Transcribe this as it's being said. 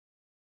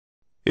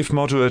If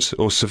moderate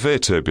or severe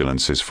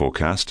turbulence is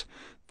forecast,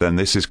 then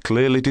this is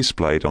clearly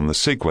displayed on the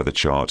SIG weather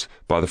chart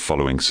by the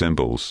following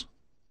symbols.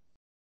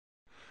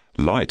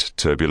 Light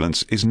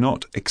turbulence is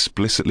not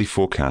explicitly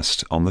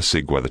forecast on the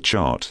SIG weather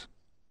chart.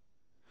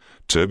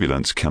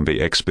 Turbulence can be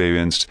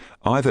experienced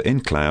either in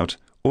cloud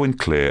or in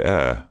clear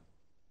air.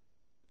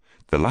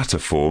 The latter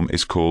form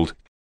is called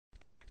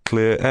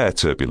clear air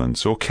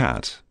turbulence, or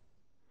CAT,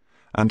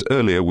 and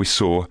earlier we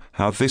saw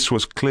how this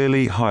was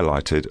clearly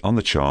highlighted on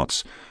the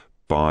charts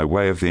by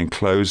way of the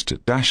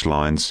enclosed dashed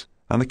lines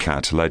and the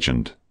CAT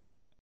legend.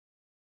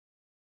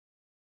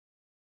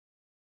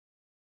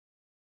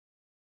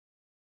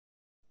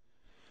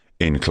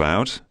 In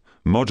cloud,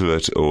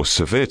 moderate or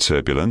severe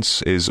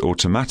turbulence is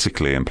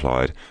automatically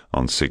implied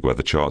on SIG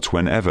weather charts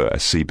whenever a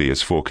CB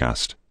is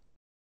forecast.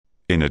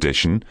 In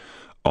addition,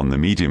 on the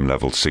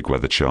medium-level SIG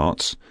weather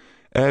charts,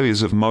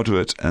 areas of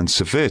moderate and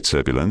severe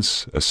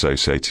turbulence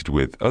associated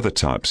with other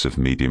types of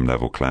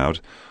medium-level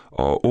cloud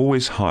are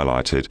always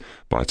highlighted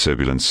by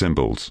turbulence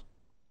symbols.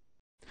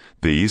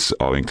 These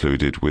are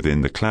included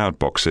within the cloud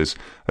boxes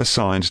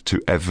assigned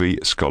to every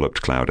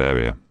scalloped cloud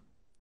area.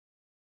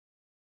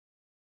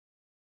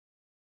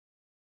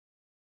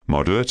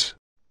 Moderate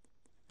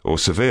or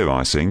severe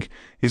icing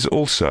is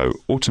also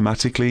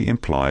automatically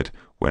implied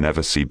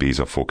whenever CBs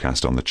are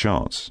forecast on the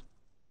charts.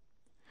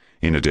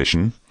 In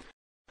addition,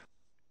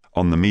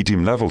 on the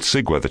medium-level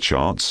SIG weather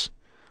charts,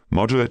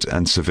 moderate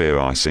and severe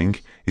icing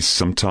is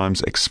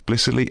sometimes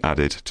explicitly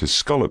added to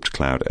scalloped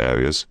cloud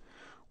areas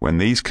when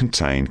these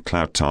contain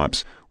cloud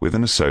types with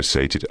an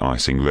associated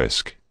icing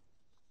risk.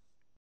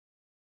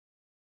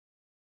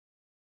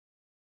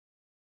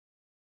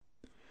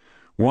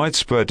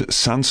 Widespread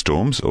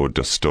sandstorms or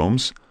dust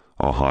storms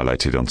are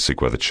highlighted on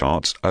SIG weather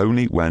charts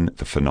only when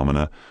the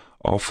phenomena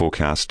are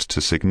forecast to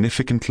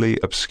significantly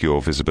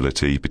obscure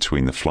visibility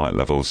between the flight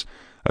levels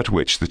at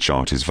which the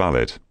chart is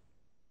valid.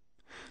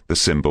 The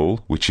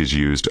symbol which is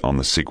used on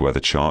the SIG weather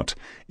chart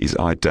is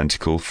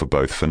identical for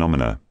both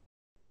phenomena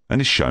and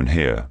is shown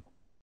here.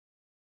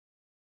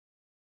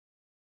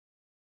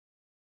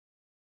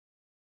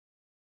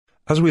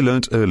 As we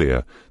learnt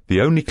earlier,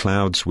 the only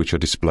clouds which are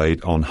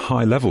displayed on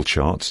high-level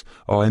charts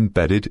are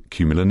embedded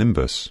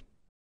cumulonimbus.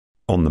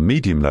 On the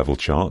medium-level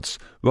charts,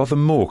 rather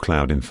more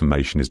cloud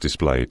information is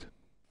displayed.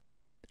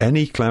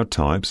 Any cloud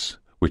types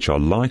which are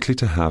likely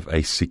to have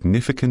a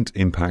significant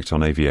impact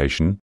on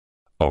aviation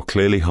are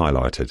clearly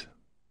highlighted.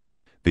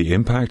 The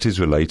impact is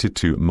related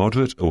to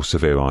moderate or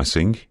severe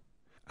icing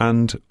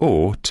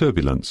and/or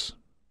turbulence.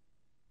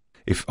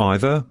 If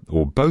either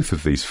or both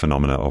of these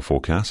phenomena are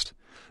forecast,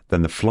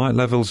 then the flight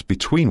levels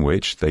between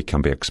which they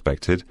can be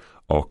expected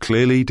are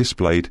clearly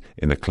displayed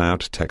in the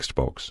cloud text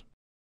box.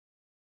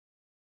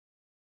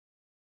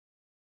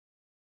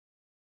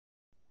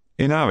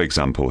 In our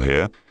example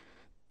here,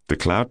 the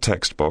cloud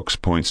text box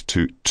points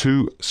to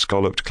two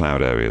scalloped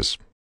cloud areas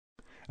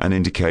and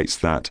indicates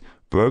that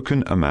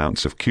broken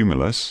amounts of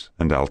cumulus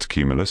and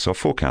altocumulus are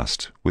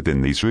forecast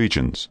within these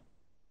regions.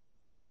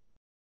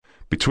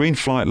 Between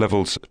flight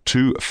levels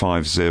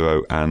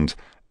 250 and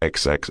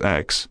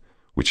XXX,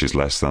 which is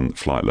less than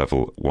flight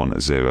level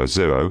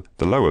 100,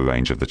 the lower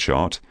range of the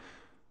chart,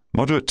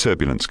 moderate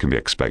turbulence can be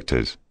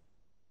expected.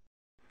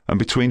 And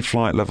between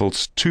flight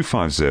levels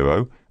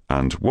 250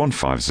 and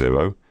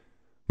 150,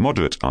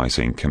 moderate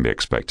icing can be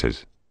expected.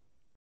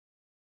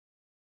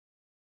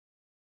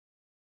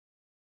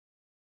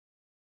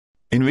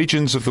 In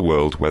regions of the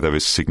world where there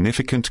is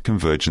significant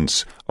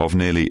convergence of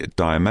nearly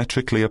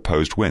diametrically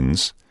opposed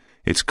winds,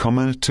 it's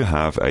common to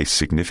have a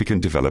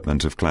significant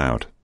development of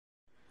cloud.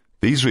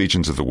 These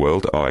regions of the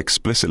world are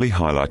explicitly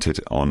highlighted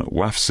on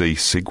WAFC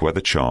SIG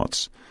weather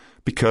charts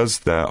because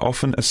they are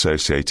often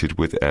associated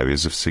with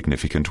areas of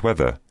significant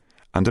weather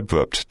and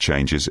abrupt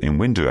changes in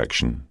wind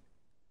direction.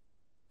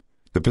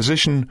 The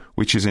position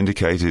which is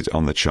indicated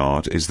on the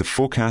chart is the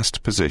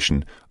forecast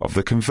position of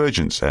the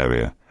convergence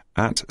area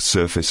at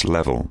surface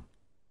level.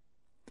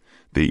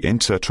 The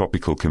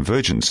Intertropical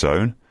Convergence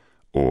Zone,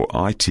 or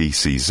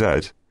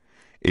ITCZ,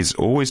 is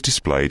always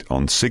displayed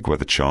on SIG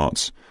weather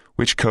charts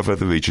which cover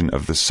the region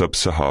of the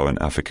sub-Saharan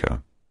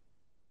Africa.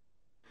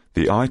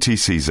 The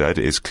ITCZ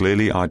is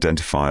clearly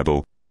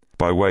identifiable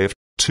by way of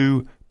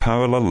two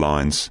parallel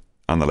lines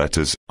and the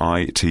letters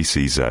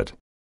ITCZ.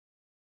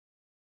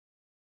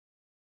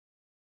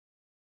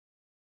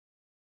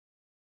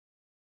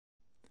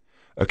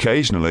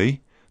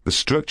 Occasionally, the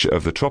structure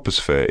of the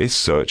troposphere is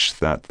such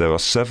that there are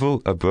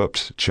several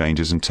abrupt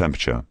changes in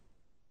temperature.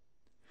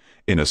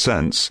 In a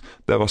sense,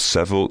 there are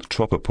several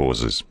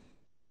tropopauses.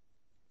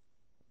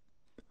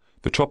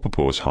 The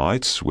tropopause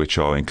heights, which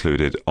are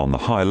included on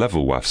the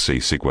high-level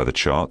WAFC SIG weather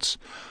charts,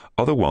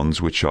 are the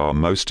ones which are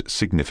most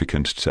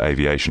significant to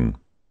aviation.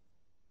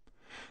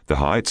 The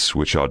heights,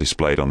 which are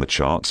displayed on the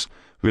charts,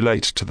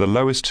 relate to the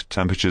lowest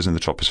temperatures in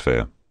the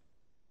troposphere.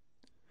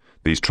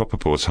 These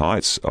tropopause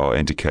heights are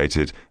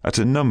indicated at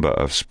a number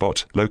of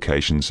spot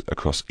locations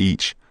across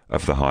each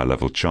of the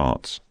high-level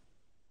charts.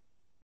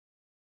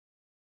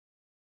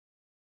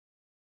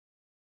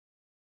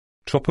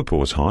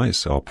 Tropopause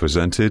heights are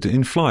presented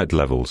in flight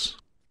levels,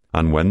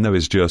 And when there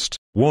is just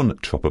one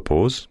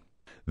tropopause,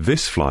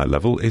 this flight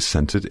level is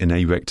centered in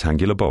a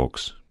rectangular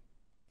box.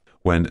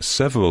 When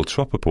several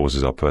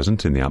tropopauses are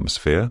present in the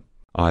atmosphere,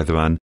 either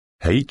an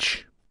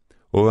H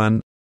or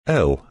an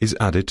L is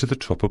added to the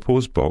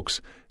tropopause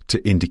box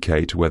to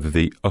indicate whether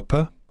the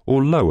upper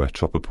or lower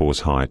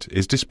tropopause height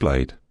is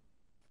displayed.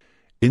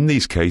 In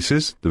these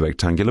cases, the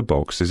rectangular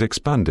box is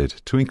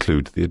expanded to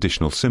include the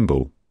additional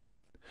symbol,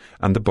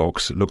 and the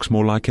box looks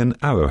more like an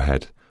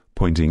arrowhead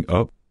pointing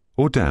up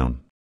or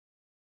down.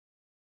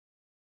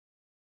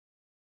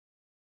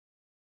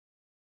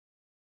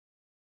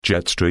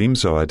 Jet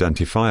streams are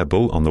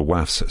identifiable on the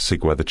WAF's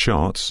SIG weather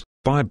charts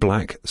by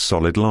black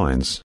solid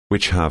lines,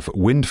 which have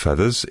wind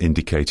feathers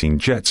indicating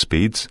jet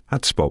speeds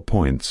at spot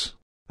points,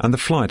 and the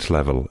flight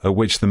level at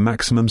which the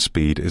maximum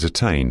speed is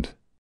attained.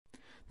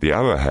 The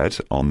arrowhead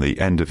on the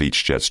end of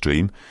each jet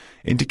stream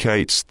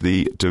indicates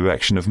the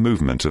direction of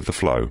movement of the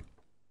flow.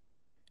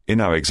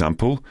 In our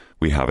example,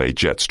 we have a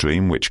jet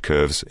stream which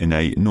curves in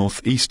a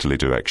northeasterly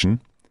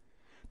direction,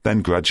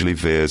 then gradually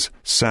veers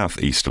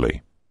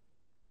southeasterly.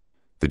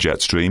 The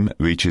jet stream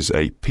reaches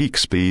a peak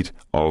speed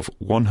of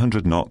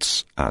 100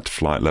 knots at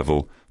flight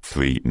level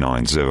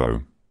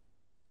 390.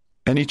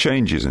 Any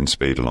changes in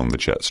speed along the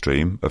jet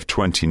stream of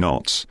 20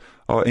 knots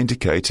are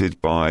indicated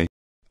by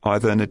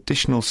either an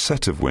additional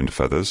set of wind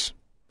feathers,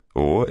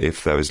 or,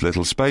 if there is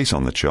little space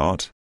on the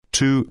chart,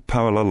 two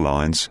parallel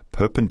lines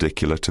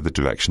perpendicular to the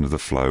direction of the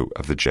flow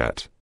of the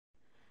jet.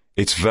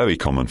 It's very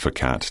common for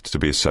CAT to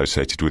be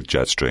associated with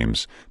jet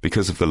streams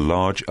because of the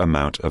large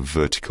amount of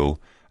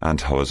vertical and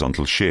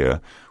horizontal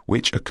shear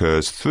which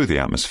occurs through the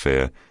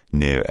atmosphere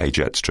near a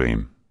jet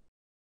stream.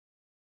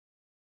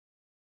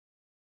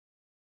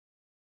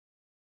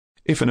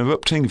 If an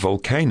erupting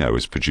volcano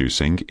is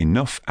producing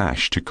enough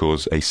ash to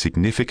cause a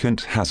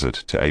significant hazard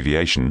to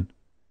aviation,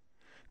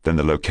 then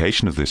the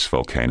location of this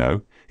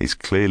volcano is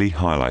clearly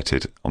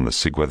highlighted on the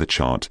SIG weather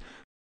chart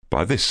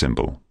by this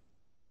symbol.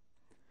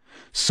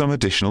 Some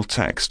additional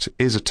text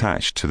is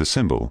attached to the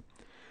symbol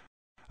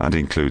and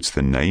includes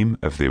the name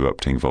of the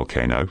erupting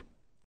volcano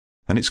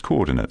and its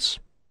coordinates.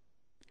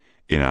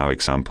 In our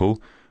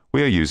example,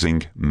 we are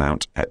using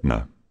Mount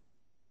Etna.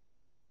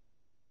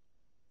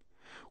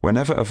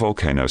 Whenever a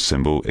volcano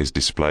symbol is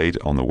displayed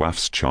on the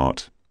WAF's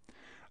chart,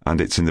 and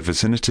it's in the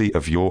vicinity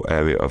of your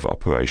area of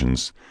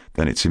operations,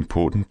 then it's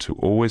important to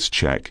always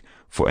check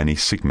for any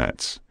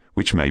SIGMETs,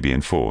 which may be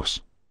in force.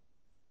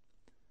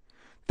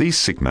 These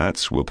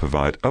SIGMETs will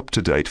provide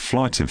up-to-date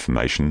flight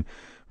information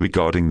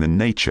regarding the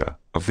nature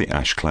of the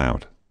ash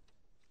cloud.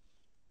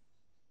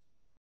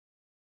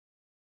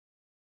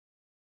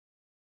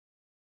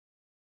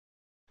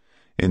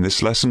 In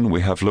this lesson,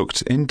 we have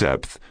looked in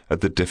depth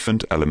at the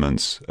different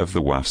elements of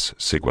the WAF's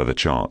SIG weather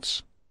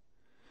charts.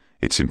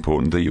 It's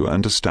important that you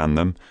understand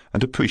them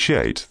and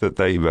appreciate that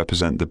they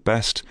represent the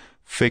best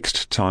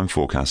fixed time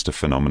forecaster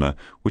phenomena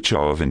which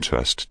are of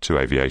interest to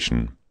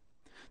aviation.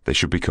 They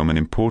should become an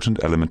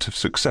important element of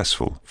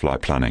successful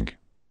flight planning.